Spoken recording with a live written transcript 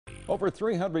Over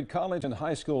 300 college and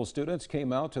high school students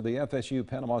came out to the FSU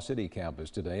Panama City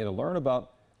campus today to learn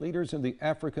about leaders in the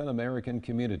African American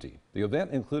community. The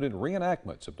event included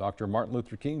reenactments of Dr. Martin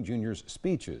Luther King Jr.'s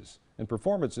speeches and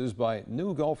performances by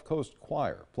New Gulf Coast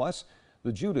Choir, plus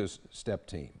the Judas Step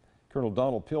Team. Colonel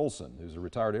Donald Pilson, who's a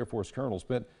retired Air Force colonel,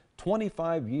 spent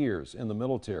 25 years in the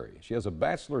military. She has a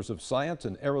Bachelor's of Science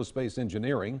in Aerospace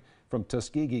Engineering from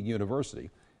Tuskegee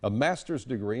University, a master's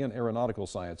degree in aeronautical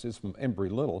sciences from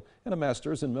Embry-Little, and a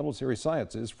master's in military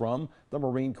sciences from the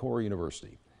Marine Corps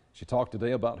University. She talked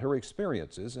today about her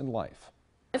experiences in life.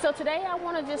 And so today I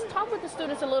want to just talk with the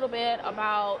students a little bit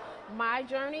about my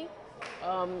journey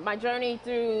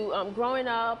through growing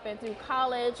up and through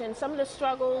college, and some of the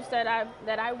struggles that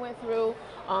I went through,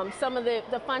 some of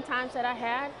the fun times that I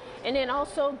had, and then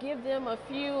also give them a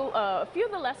few of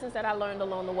the lessons that I learned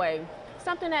along the way.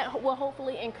 Something that will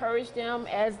hopefully encourage them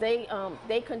as they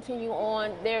continue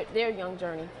on their young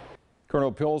journey.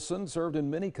 Colonel Pilson served in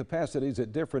many capacities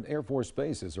at different Air Force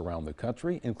bases around the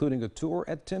country, including a tour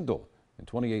at Tyndall in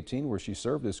 2018, where she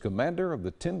served as commander of the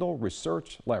Tyndall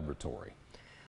Research Laboratory.